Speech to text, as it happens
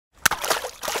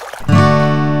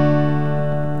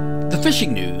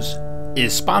fishing news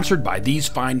is sponsored by these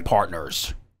fine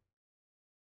partners.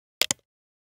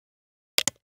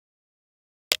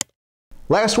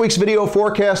 Last week's video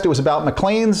forecast, it was about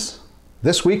McLean's.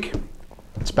 This week,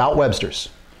 it's about Webster's.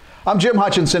 I'm Jim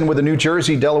Hutchinson with the New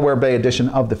Jersey, Delaware Bay edition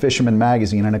of the Fisherman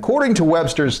magazine. And according to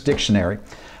Webster's dictionary,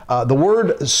 the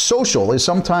word social is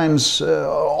sometimes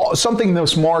something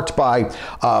that's marked by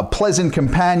pleasant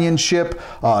companionship,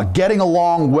 getting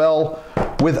along well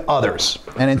with others.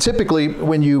 And typically,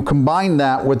 when you combine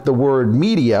that with the word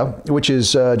media, which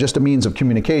is just a means of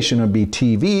communication, it would be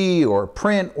TV or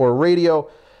print or radio.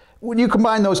 When you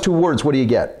combine those two words, what do you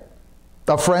get?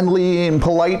 A friendly and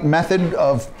polite method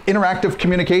of interactive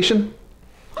communication?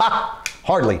 Ha!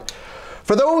 Hardly.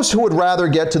 For those who would rather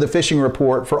get to the fishing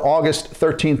report for August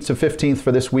 13th to 15th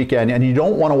for this weekend, and you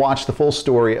don't want to watch the full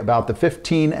story about the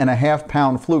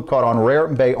 15.5-pound fluke caught on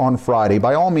Raritan Bay on Friday,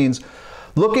 by all means,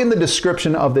 look in the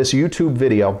description of this YouTube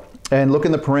video and look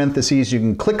in the parentheses. You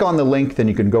can click on the link, then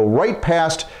you can go right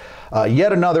past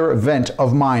yet another event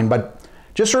of mine. But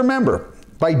just remember,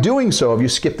 by doing so, if you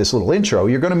skip this little intro,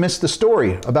 you're going to miss the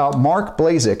story about Mark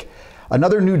Blazik,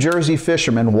 another New Jersey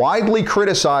fisherman, widely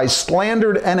criticized,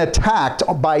 slandered, and attacked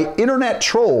by internet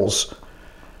trolls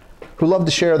who love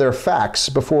to share their facts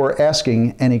before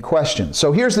asking any questions.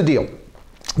 So here's the deal.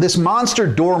 This monster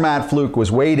doormat fluke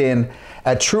was weighed in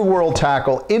at True World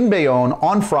Tackle in Bayonne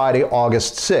on Friday,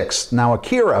 August 6th. Now,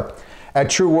 Akira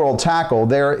at True World Tackle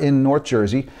there in North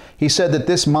Jersey, he said that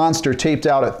this monster taped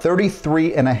out at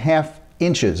 33.5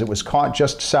 inches. It was caught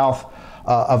just south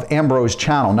of Ambrose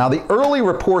Channel. Now, the early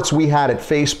reports we had at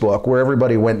Facebook, where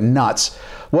everybody went nuts,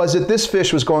 was that this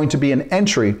fish was going to be an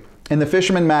entry in the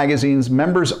Fisherman magazine's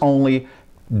members-only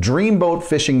Dreamboat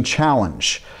Fishing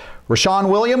Challenge.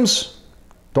 Rashawn Williams,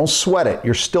 don't sweat it.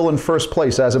 You're still in first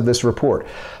place as of this report.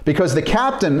 Because the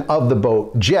captain of the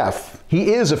boat, Jeff,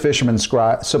 he is a Fisherman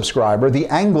subscriber. The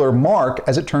angler, Mark,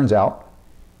 as it turns out,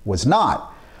 was not.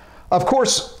 Of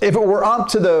course, if it were up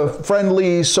to the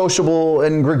friendly, sociable,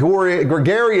 and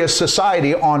gregarious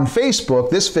society on Facebook,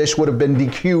 this fish would have been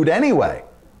DQ'd anyway.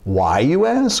 Why, you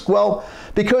ask? Well,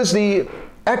 because the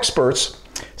experts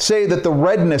say that the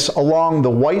redness along the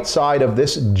white side of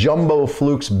this jumbo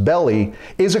fluke's belly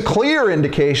is a clear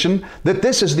indication that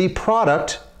this is the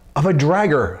product of a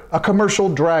dragger, a commercial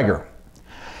dragger.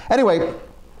 Anyway,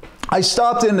 I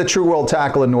stopped into True World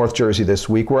Tackle in North Jersey this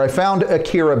week, where I found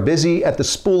Akira busy at the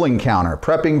spooling counter,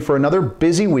 prepping for another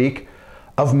busy week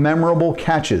of memorable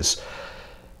catches.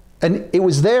 And it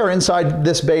was there inside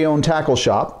this Bayonne tackle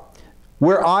shop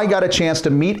where I got a chance to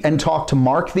meet and talk to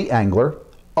Mark the angler,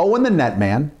 Owen the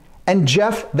netman, and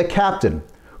Jeff the captain,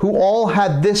 who all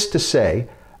had this to say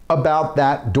about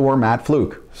that doormat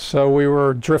fluke. So we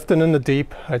were drifting in the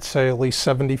deep, I'd say at least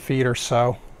 70 feet or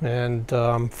so. And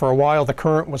for a while the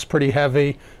current was pretty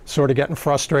heavy, sort of getting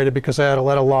frustrated because I had to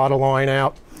let a lot of line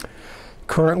out.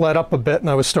 Current let up a bit and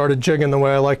I started jigging the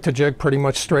way I like to jig, pretty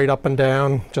much straight up and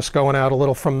down, just going out a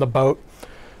little from the boat.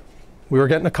 We were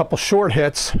getting a couple short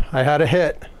hits. I had a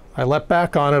hit. I let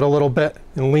back on it a little bit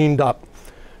and leaned up.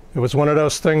 It was one of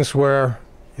those things where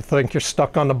you think you're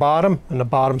stuck on the bottom and the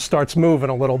bottom starts moving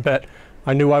a little bit.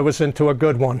 I knew I was into a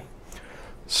good one.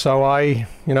 So I,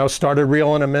 started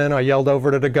reeling them in. I yelled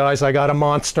over to the guys, I got a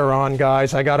monster on,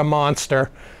 guys, I got a monster.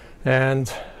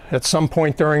 And at some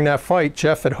point during that fight,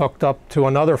 Jeff had hooked up to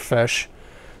another fish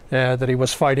that he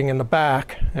was fighting in the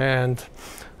back. And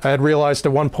I had realized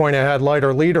at one point I had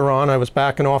lighter leader on. I was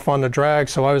backing off on the drag,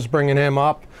 so I was bringing him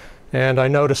up. And I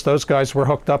noticed those guys were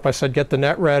hooked up. I said, get the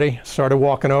net ready. Started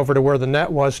walking over to where the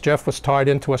net was. Jeff was tied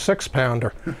into a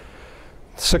 6-pounder.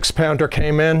 6-pounder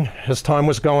came in. As time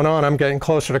was going on, I'm getting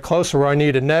closer to closer where I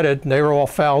needed netted. They were all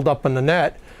fouled up in the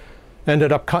net.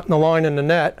 Ended up cutting the line in the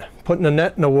net, putting the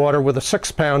net in the water with a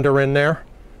 6-pounder in there,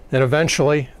 and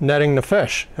eventually netting the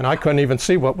fish. And I couldn't even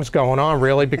see what was going on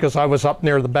really because I was up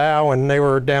near the bow and they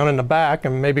were down in the back,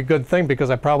 and maybe a good thing because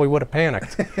I probably would have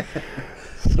panicked.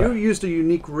 You used a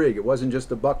unique rig. It wasn't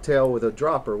just a bucktail with a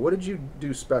dropper. What did you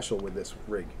do special with this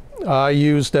rig? I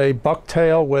used a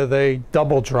bucktail with a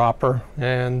double dropper,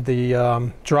 and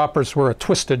the droppers were a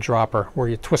twisted dropper where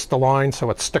you twist the line so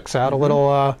it sticks out a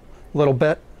little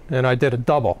bit, and I did a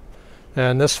double.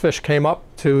 And this fish came up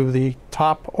to the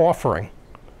top offering.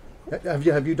 Have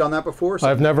you done that before?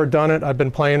 I've never done it. I've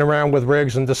been playing around with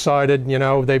rigs and decided,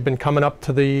 they've been coming up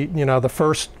to the, the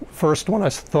first one. I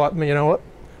thought, what,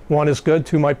 one is good,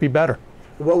 two might be better.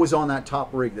 What was on that top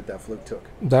rig that fluke took?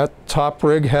 That top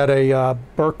rig had a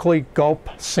Berkeley Gulp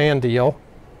sand eel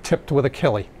tipped with a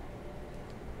killie.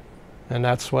 And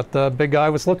that's what the big guy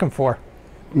was looking for.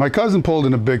 my cousin pulled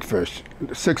in a big fish, a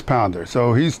 6-pounder.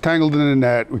 So he's tangled in the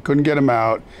net. We couldn't get him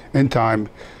out in time.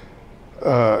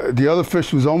 The other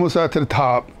fish was almost out to the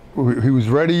top. He was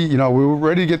ready, you know, we were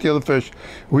ready to get the other fish.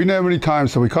 We didn't have any time,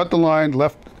 so we cut the line,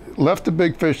 left the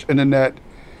big fish in the net,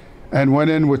 and went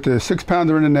in with the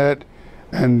 6-pounder in the net,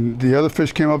 and the other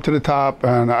fish came up to the top,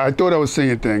 and I thought I was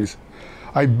seeing things.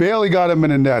 I barely got him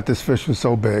in the net. This fish was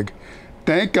so big.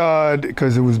 Thank God,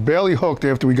 because it was barely hooked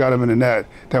after we got him in the net,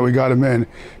 that we got him in.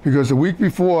 Because the week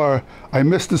before, I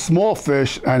missed a small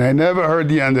fish, and I never heard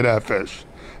the end of that fish.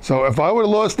 So if I would have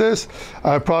lost this,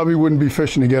 I probably wouldn't be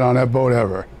fishing to get on that boat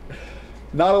ever.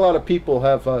 Not a lot of people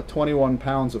have 21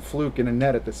 pounds of fluke in a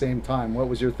net at the same time. What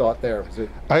was your thought there? Was it...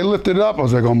 I lifted it up. I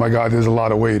was like, oh my God, there's a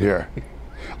lot of weight here.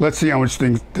 Let's see how much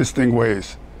this thing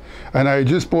weighs. And I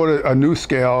just bought a new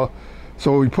scale.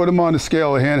 So we put him on the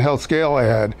scale, a handheld scale I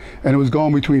had, and it was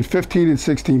going between 15 and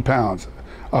 16 pounds.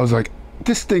 I was like,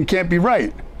 this thing can't be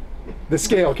right. The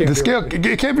scale can't be right.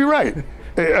 It can't be right.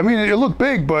 I mean, it looked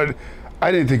big, but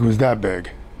I didn't think it was that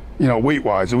big. You know,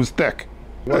 weight-wise, it was thick.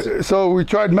 Was it? So we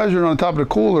tried measuring on top of the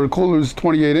cooler. The cooler was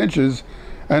 28 inches,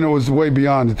 and it was way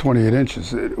beyond the 28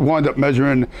 inches. It wound up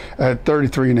measuring at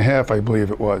 33 and a half, I believe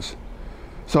it was.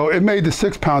 So it made the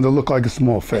 6-pounder look like a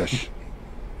small fish.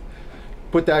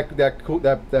 Put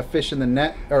that fish in the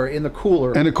net, or in the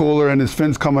cooler. In the cooler, and his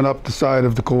fins coming up the side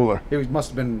of the cooler. It must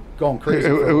have been going crazy.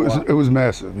 It was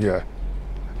massive, yeah.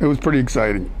 It was pretty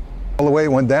exciting. Well, the way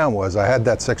it went down was I had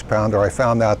that 6-pounder. I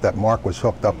found out that Mark was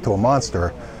hooked up to a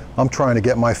monster. I'm trying to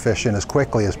get my fish in as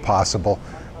quickly as possible.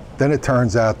 Then it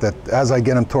turns out that as I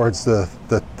get him towards the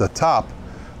top,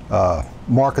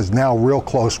 Mark is now real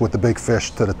close with the big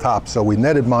fish to the top, so we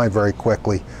netted mine very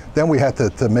quickly. Then we had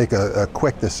to make a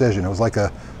quick decision. It was like a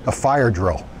fire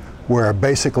drill, where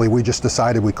basically we just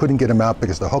decided we couldn't get him out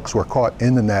because the hooks were caught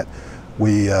in the net.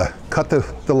 We cut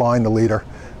the line, the leader,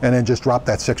 and then just dropped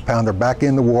that 6-pounder back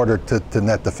in the water to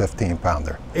net the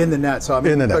 15-pounder. In the net, so I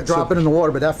mean, in the net. Drop it in the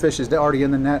water, but that fish is already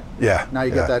in the net. Yeah. Now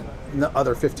you got that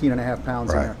other 15 and a half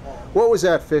pounds in there. What was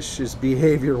that fish's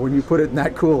behavior when you put it in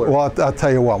that cooler? Well, I'll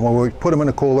tell you what, when we put them in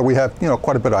the cooler, we have, you know,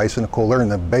 quite a bit of ice in the cooler,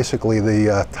 and then basically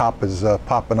the top is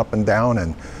popping up and down,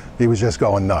 and he was just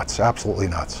going nuts, absolutely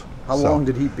nuts. How long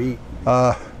did he beat?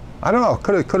 I don't know,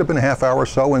 could have been a half hour or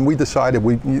so, and we decided,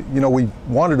 we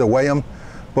wanted to weigh him,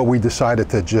 but we decided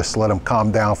to just let him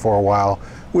calm down for a while.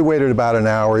 We waited about an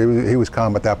hour. He was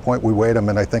calm at that point. We weighed him,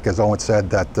 and I think, as Owen said,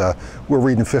 that we're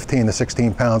reading 15 to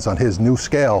 16 pounds on his new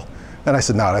scale. And I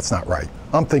said, no, that's not right.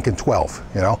 I'm thinking 12,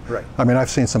 you know? Right. I mean, I've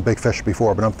seen some big fish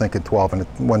before, but I'm thinking 12. And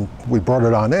when we brought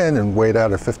it on in and weighed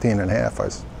out at 15 and a half, I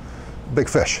was, big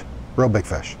fish, real big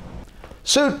fish.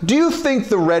 So do you think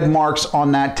the red marks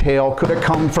on that tail could have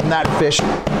come from that fish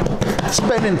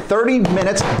spending 30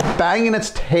 minutes banging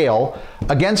its tail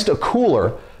against a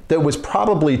cooler that was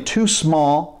probably too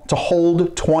small to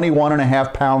hold 21 and a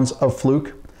half pounds of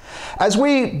fluke? As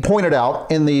we pointed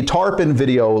out in the tarpon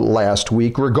video last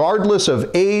week, regardless of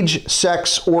age,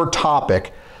 sex, or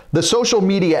topic, the social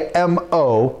media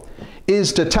MO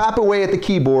is to tap away at the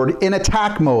keyboard in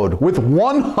attack mode with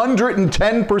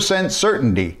 110%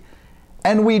 certainty.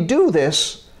 And we do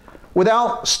this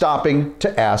without stopping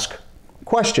to ask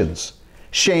questions.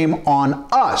 Shame on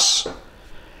us.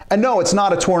 And no, it's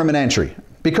not a tournament entry,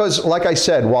 because like I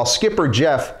said, while Skipper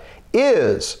Jeff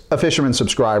is a Fisherman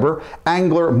subscriber,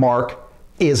 Angler Mark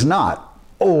is not,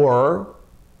 or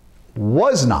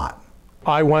was not.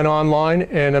 I went online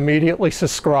and immediately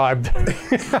subscribed.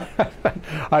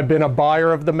 I've been a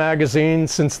buyer of the magazine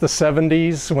since the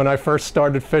 70s when I first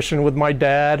started fishing with my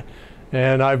dad,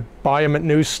 and I buy them at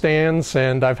newsstands,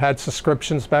 and I've had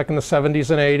subscriptions back in the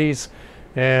 70s and 80s.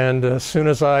 And as soon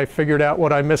as I figured out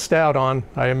what I missed out on,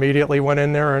 I immediately went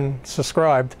in there and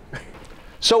subscribed.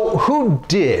 So who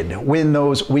did win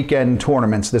those weekend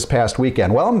tournaments this past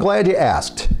weekend? Well, I'm glad you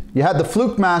asked. You had the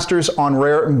Fluke Masters on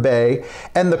Raritan Bay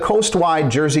and the coast-wide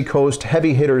Jersey Coast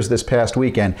heavy hitters this past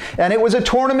weekend. And it was a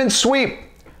tournament sweep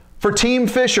for Team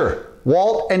Fisher,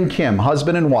 Walt and Kim,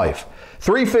 husband and wife.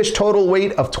 3 fish total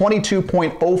weight of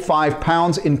 22.05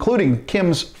 pounds, including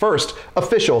Kim's first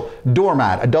official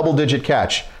doormat, a double-digit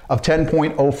catch of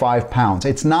 10.05 pounds.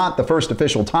 It's not the first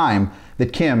official time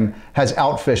that Kim has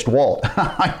outfished Walt.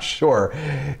 I'm sure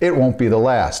it won't be the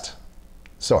last.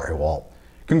 Sorry, Walt.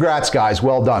 Congrats, guys.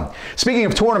 Well done. Speaking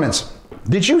of tournaments,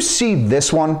 did you see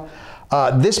this one?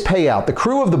 This payout, the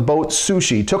crew of the boat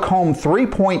Sushi took home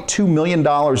 $3.2 million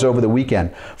over the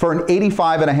weekend for an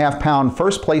 85.5-pound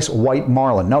first place white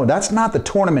marlin. No, that's not the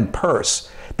tournament purse.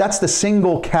 That's the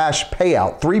single cash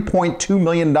payout, $3.2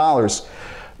 million.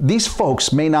 These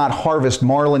folks may not harvest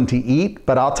marlin to eat,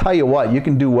 but I'll tell you what, you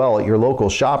can do well at your local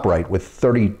ShopRite with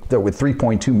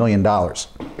 $3.2 million.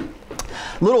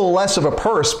 A little less of a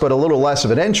purse, but a little less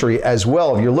of an entry as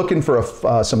well. If you're looking for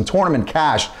some tournament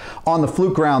cash on the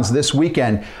Fluke grounds this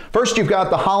weekend, first you've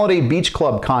got the Holiday Beach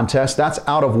Club contest. That's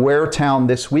out of Waretown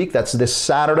this week. That's this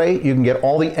Saturday. You can get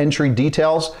all the entry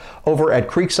details over at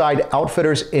Creekside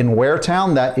Outfitters in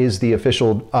Waretown. That is the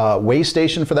official way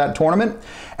station for that tournament.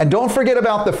 And don't forget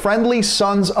about the Friendly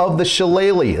Sons of the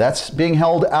Shillelagh. That's being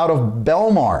held out of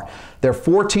Belmar. Their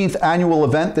 14th annual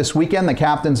event this weekend. The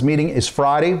captain's meeting is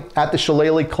Friday at the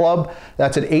Shillelagh Club.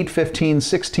 That's at 815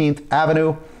 16th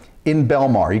Avenue in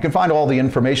Belmar. You can find all the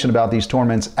information about these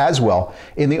tournaments as well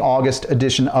in the August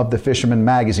edition of the Fisherman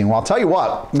magazine. Well, I'll tell you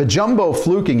what, the jumbo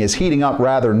fluking is heating up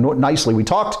rather nicely. We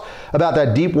talked about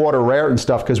that deep water Raritan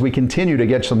stuff because we continue to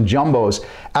get some jumbos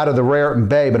out of the Raritan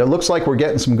Bay, but it looks like we're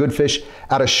getting some good fish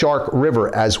out of Shark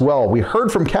River as well. We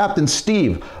heard from Captain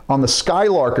Steve on the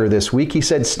Skylarker this week. He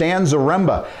said Stan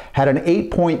Zaremba had an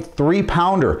 8.3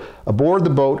 pounder aboard the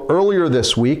boat earlier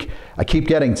this week. I keep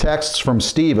getting texts from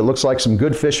Steve. It looks like some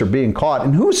good fish are being caught.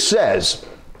 And who says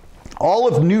all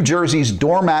of New Jersey's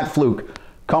doormat fluke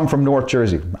come from North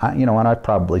Jersey? You know, and I've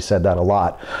probably said that a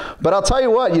lot. But I'll tell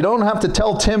you what, you don't have to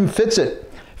tell Tim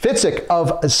Fitzik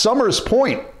of Summers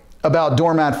Point about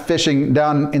doormat fishing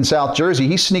down in South Jersey.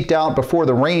 He sneaked out before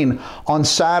the rain on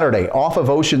Saturday off of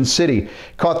Ocean City,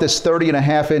 caught this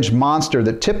 30.5-inch monster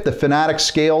that tipped the Fanatic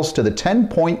scales to the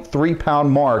 10.3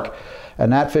 pound mark.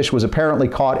 And that fish was apparently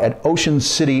caught at Ocean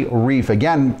City Reef.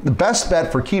 Again, the best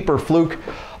bet for keeper fluke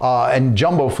and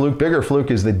jumbo fluke, bigger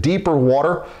fluke, is the deeper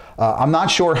water. I'm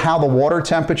not sure how the water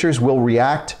temperatures will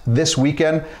react this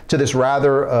weekend to this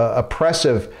rather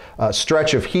oppressive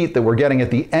stretch of heat that we're getting at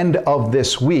the end of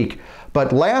this week.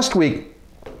 But last week,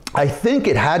 I think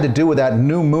it had to do with that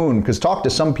new moon, because talked to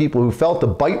some people who felt the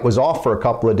bite was off for a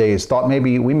couple of days, thought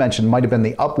maybe, we mentioned, might have been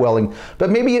the upwelling, but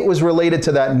maybe it was related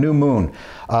to that new moon.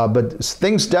 But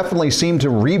things definitely seem to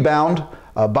rebound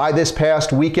by this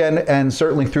past weekend, and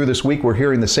certainly through this week we're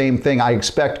hearing the same thing. I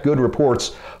expect good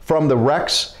reports from the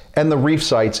wrecks and the reef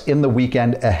sites in the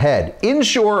weekend ahead.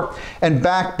 Inshore and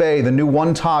Back Bay, the new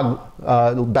one-tog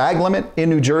bag limit in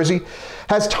New Jersey,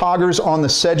 has toggers on the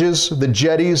sedges, the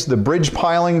jetties, the bridge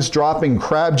pilings, dropping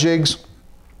crab jigs.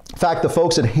 In fact, the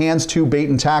folks at Hands 2 Bait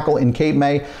and Tackle in Cape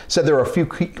May said there are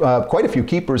quite a few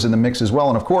keepers in the mix as well.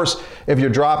 And of course, if you're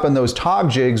dropping those tog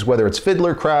jigs, whether it's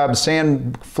fiddler crab,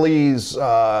 sand fleas,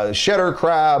 shedder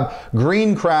crab,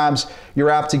 green crabs, you're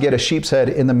apt to get a sheep's head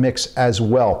in the mix as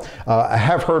well. I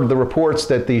have heard the reports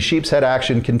that the sheep's head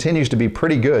action continues to be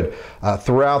pretty good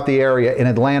throughout the area in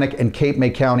Atlantic and Cape May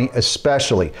County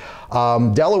especially.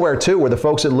 Delaware too, where the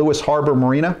folks at Lewis Harbor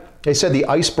Marina, they said the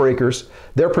icebreakers,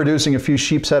 they're producing a few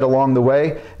sheep's head along the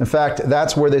way. In fact,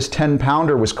 that's where this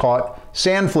 10-pounder was caught.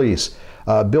 Sand fleas.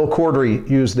 Bill Cordery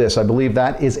used this. I believe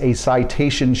that is a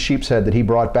citation sheep's head that he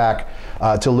brought back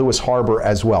to Lewis Harbor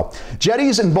as well.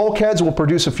 Jetties and bulkheads will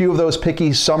produce a few of those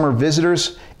picky summer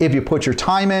visitors if you put your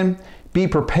time in. Be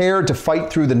prepared to fight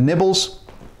through the nibbles.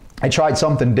 I tried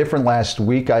something different last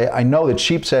week. I know that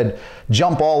sheep's head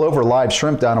jump all over live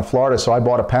shrimp down in Florida, so I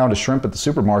bought a pound of shrimp at the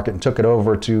supermarket and took it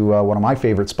over to one of my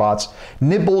favorite spots.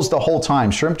 Nibbles the whole time.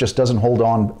 Shrimp just doesn't hold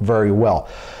on very well.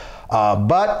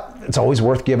 But it's always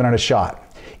worth giving it a shot.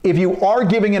 If you are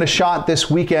giving it a shot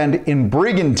this weekend in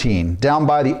Brigantine, down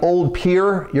by the old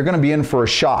pier, you're going to be in for a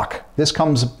shock. This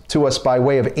comes to us by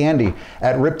way of Andy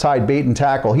at Riptide Bait and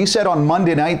Tackle. He said on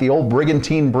Monday night, the old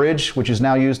Brigantine Bridge, which is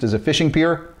now used as a fishing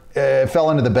pier,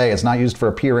 fell into the bay. It's not used for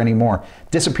a pier anymore.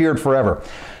 Disappeared forever.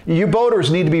 You boaters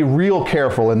need to be real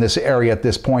careful in this area at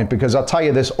this point, because I'll tell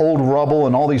you, this old rubble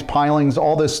and all these pilings,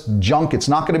 all this junk, it's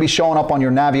not going to be showing up on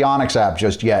your Navionics app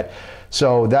just yet.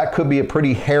 So that could be a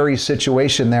pretty hairy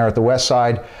situation there at the west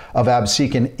side of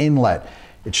Absecon Inlet.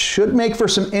 It should make for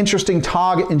some interesting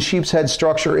tog and sheep's head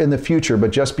structure in the future,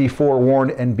 but just be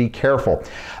forewarned and be careful.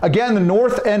 Again, the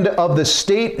north end of the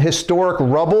state, historic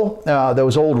rubble,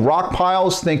 those old rock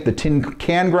piles, think the tin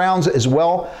can grounds as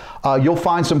well. You'll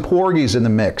find some porgies in the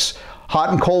mix.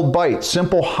 Hot and cold bite,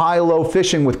 simple high-low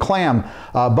fishing with clam,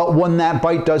 but when that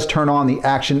bite does turn on, the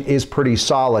action is pretty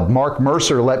solid. Mark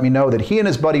Mercer let me know that he and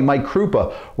his buddy Mike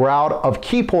Krupa were out of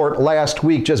Keyport last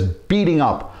week just beating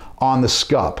up on the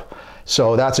scup.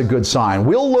 So that's a good sign.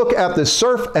 We'll look at the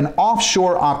surf and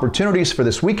offshore opportunities for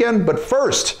this weekend, but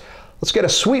first, let's get a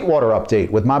Sweetwater update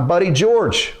with my buddy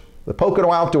George, the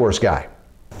Pocono Outdoors guy.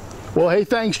 Well, hey,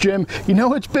 thanks, Jim. You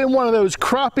know, it's been one of those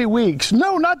crappie weeks.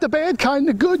 No, not the bad kind,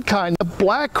 the good kind, the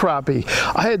black crappie.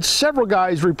 I had several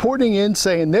guys reporting in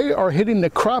saying they are hitting the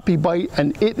crappie bite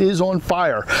and it is on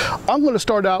fire. I'm going to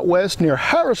start out west near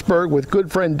Harrisburg with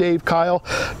good friend Dave Kyle.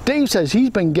 Dave says he's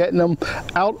been getting them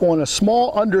out on a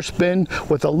small underspin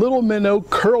with a little minnow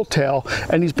curl tail,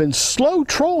 and he's been slow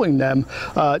trolling them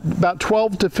about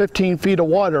 12 to 15 feet of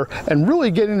water and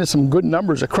really getting to some good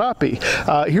numbers of crappie.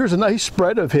 Here's a nice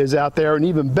spread of his out there, and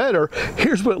even better,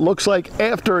 here's what it looks like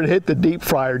after it hit the deep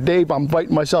fryer. Dave, I'm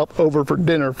inviting myself over for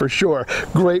dinner for sure.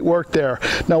 Great work there.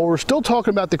 Now, we're still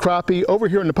talking about the crappie over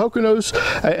here in the Poconos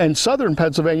and southern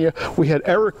Pennsylvania. We had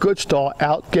Eric Goodstall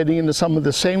out getting into some of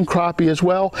the same crappie as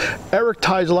well. Eric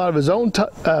ties a lot of his own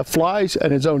flies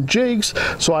and his own jigs,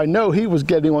 so I know he was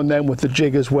getting on them with the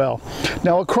jig as well.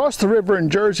 Now, across the river in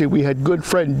Jersey, we had good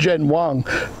friend Jen Wong.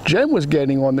 Jen was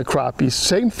getting on the crappies.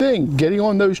 Same thing, getting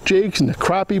on those jigs, and the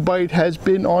crappie bite has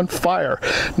been on fire.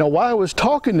 Now, while I was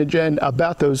talking to Jen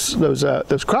about those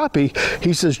crappie,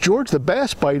 he says, George, the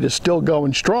bass bite is still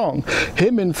going strong.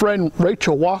 Him and friend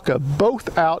Rachel Walker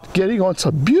both out getting on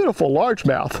some beautiful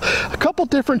largemouth. A couple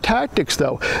different tactics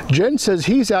though. Jen says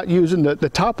he's out using the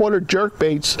topwater jerk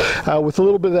baits with a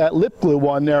little bit of that lip glue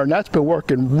on there, and that's been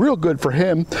working real good for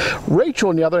him. Rachel,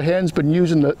 on the other hand, has been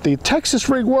using the Texas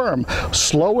rig worm,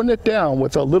 slowing it down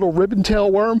with a little ribbon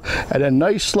tail worm and a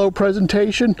nice slow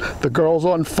presentation. The girl's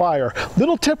on fire.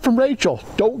 Little tip from Rachel,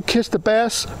 don't kiss the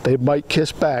bass, they might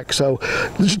kiss back. So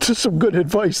just some good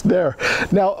advice there.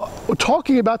 Now,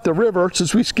 talking about the river,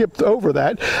 since we skipped over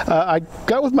that, I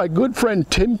got with my good friend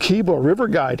Tim Keebler, river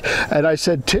guide, and I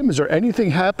said, Tim, is there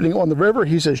anything happening on the river?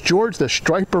 He says, George, the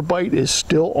striper bite is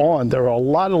still on. There are a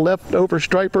lot of leftover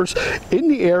stripers in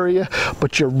the area,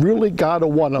 but you really gotta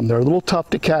want them. They're a little tough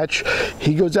to catch.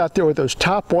 He goes out there with those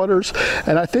top waters,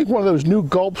 and I think one of those new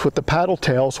gulps with the paddle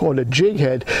tails on a jig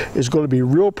head is going to be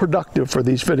real productive for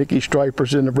these finicky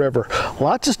stripers in the river.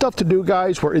 Lots of stuff to do,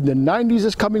 guys. We're in the 90s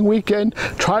this coming weekend.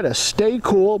 Try to stay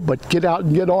cool, but get out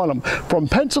and get on them. From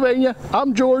Pennsylvania,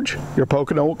 I'm George, your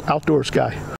Pocono Outdoors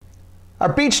guy.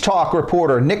 Our Beach Talk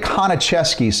reporter, Nick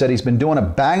Honicheski, said he's been doing a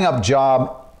bang-up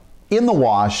job in the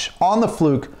wash, on the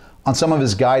fluke, on some of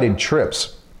his guided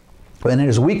trips. And in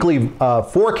his weekly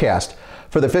forecast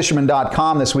for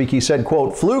thefisherman.com this week, he said,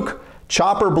 quote, fluke,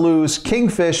 chopper blues,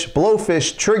 kingfish,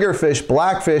 blowfish, triggerfish,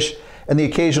 blackfish, and the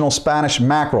occasional Spanish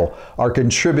mackerel are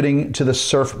contributing to the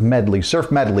surf medley. Surf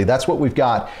medley, that's what we've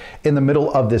got in the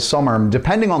middle of this summer.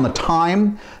 Depending on the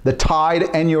time, the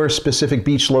tide, and your specific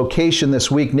beach location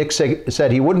this week, Nick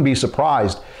said he wouldn't be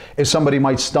surprised if somebody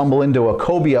might stumble into a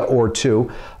cobia or two.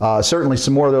 Certainly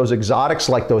some more of those exotics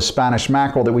like those Spanish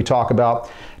mackerel that we talk about.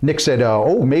 Nick said,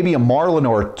 oh, maybe a marlin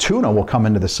or a tuna will come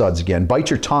into the suds again. Bite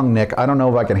your tongue, Nick. I don't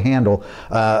know if I can handle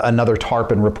another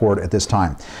tarpon report at this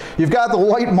time. You've got the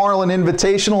White Marlin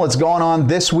Invitational. It's going on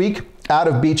this week out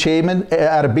of Beach Haven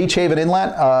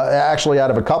Inlet, actually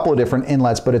out of a couple of different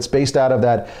inlets, but it's based out of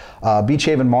that Beach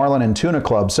Haven Marlin and Tuna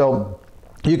Club. So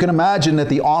you can imagine that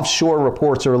the offshore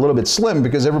reports are a little bit slim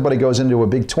because everybody goes into a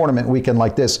big tournament weekend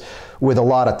like this with a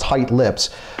lot of tight lips.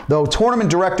 Though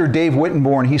tournament director Dave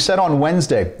Wittenborn, he said on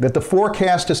Wednesday that the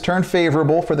forecast has turned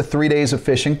favorable for the 3 days of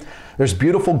fishing. There's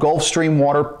beautiful Gulf Stream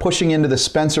water pushing into the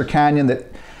Spencer Canyon that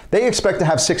they expect to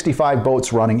have 65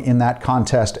 boats running in that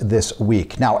contest this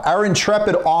week. Now, our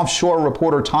intrepid offshore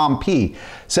reporter Tom P.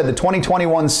 said the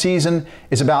 2021 season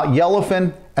is about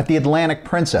yellowfin at the Atlantic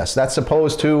Princess. That's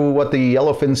opposed to what the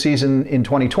yellowfin season in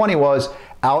 2020 was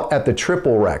out at the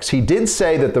Triple Rex. He did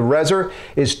say that the Reser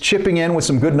is chipping in with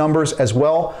some good numbers as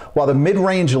well, while the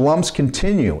mid-range lumps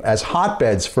continue as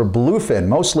hotbeds for bluefin,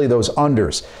 mostly those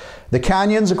unders. The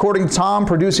canyons, according to Tom,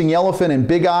 producing yellowfin and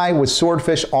big eye with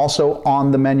swordfish also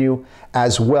on the menu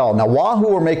as well. Now,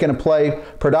 Wahoo are making a play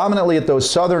predominantly at those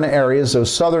southern areas,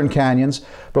 those southern canyons,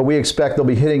 but we expect they'll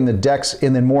be hitting the decks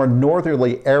in the more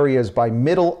northerly areas by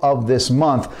middle of this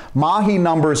month. Mahi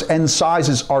numbers and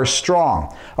sizes are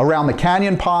strong around the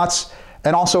canyon pots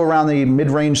and also around the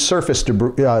mid-range surface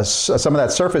debris, some of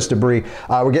that surface debris.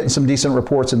 We're getting some decent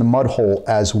reports in the mud hole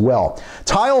as well.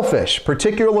 Tilefish,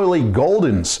 particularly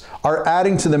goldens, are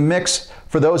adding to the mix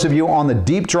for those of you on the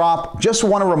deep drop. Just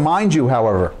want to remind you,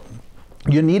 however,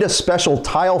 you need a special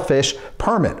tilefish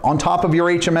permit. On top of your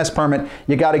HMS permit,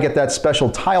 you got to get that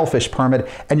special tilefish permit,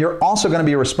 and you're also going to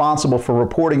be responsible for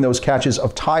reporting those catches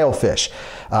of tilefish.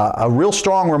 A real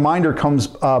strong reminder comes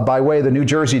by way of the New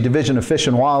Jersey Division of Fish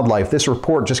and Wildlife. This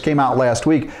report just came out last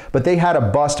week, but they had a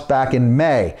bust back in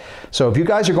May. So if you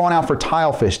guys are going out for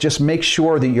tilefish, just make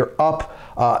sure that you're up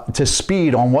to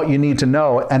speed on what you need to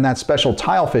know and that special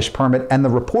tilefish permit and the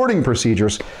reporting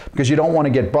procedures, because you don't want to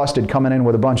get busted coming in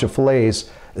with a bunch of fillets.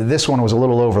 This one was a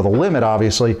little over the limit,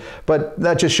 obviously, but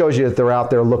that just shows you that they're out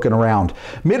there looking around.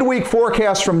 Midweek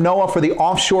forecast from NOAA for the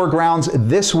offshore grounds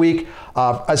this week.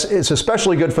 It's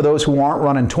especially good for those who aren't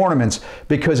running tournaments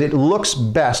because it looks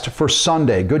best for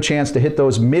Sunday. Good chance to hit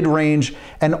those mid-range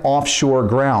and offshore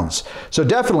grounds. So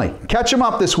definitely catch them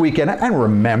up this weekend, and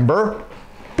remember,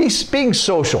 being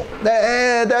social.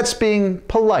 That's being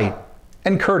polite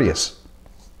and courteous.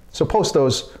 So post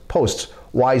those posts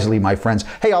wisely, my friends.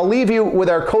 Hey, I'll leave you with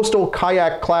our Coastal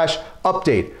Kayak Clash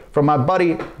update from my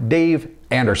buddy Dave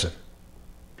Anderson.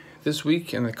 This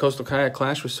week in the Coastal Kayak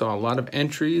Clash, we saw a lot of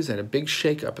entries and a big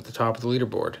shakeup at the top of the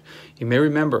leaderboard. You may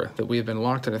remember that we have been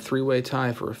locked in a three-way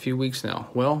tie for a few weeks now.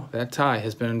 Well, that tie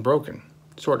has been unbroken,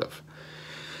 sort of.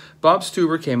 Bob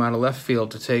Stuber came out of left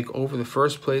field to take over the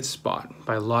first place spot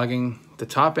by logging the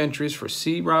top entries for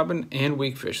sea robin and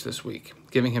weakfish this week,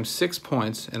 giving him 6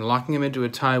 points and locking him into a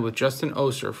tie with Justin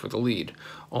Oser for the lead,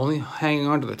 only hanging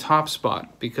on to the top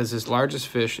spot because his largest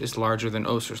fish is larger than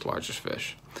Oser's largest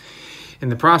fish. In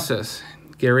the process,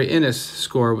 Gary Innes'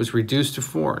 score was reduced to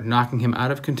 4, knocking him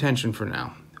out of contention for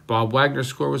now. Bob Wagner's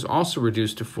score was also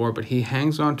reduced to 4, but he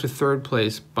hangs on to third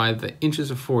place by the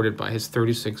inches afforded by his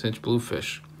 36-inch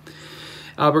bluefish.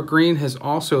 Albert Green has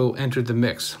also entered the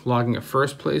mix, logging a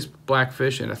first-place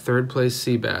blackfish and a third-place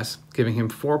sea bass, giving him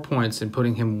 4 points and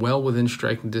putting him well within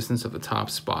striking distance of the top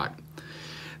spot.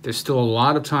 There's still a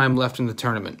lot of time left in the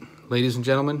tournament. Ladies and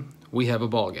gentlemen, we have a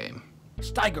ball game.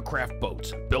 Steigercraft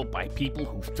boats, built by people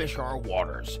who fish our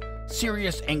waters.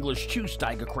 Serious anglers choose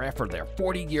Steigercraft for their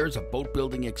 40 years of boat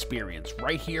building experience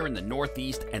right here in the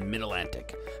Northeast and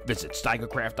Mid-Atlantic. Visit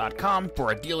steigercraft.com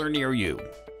for a dealer near you.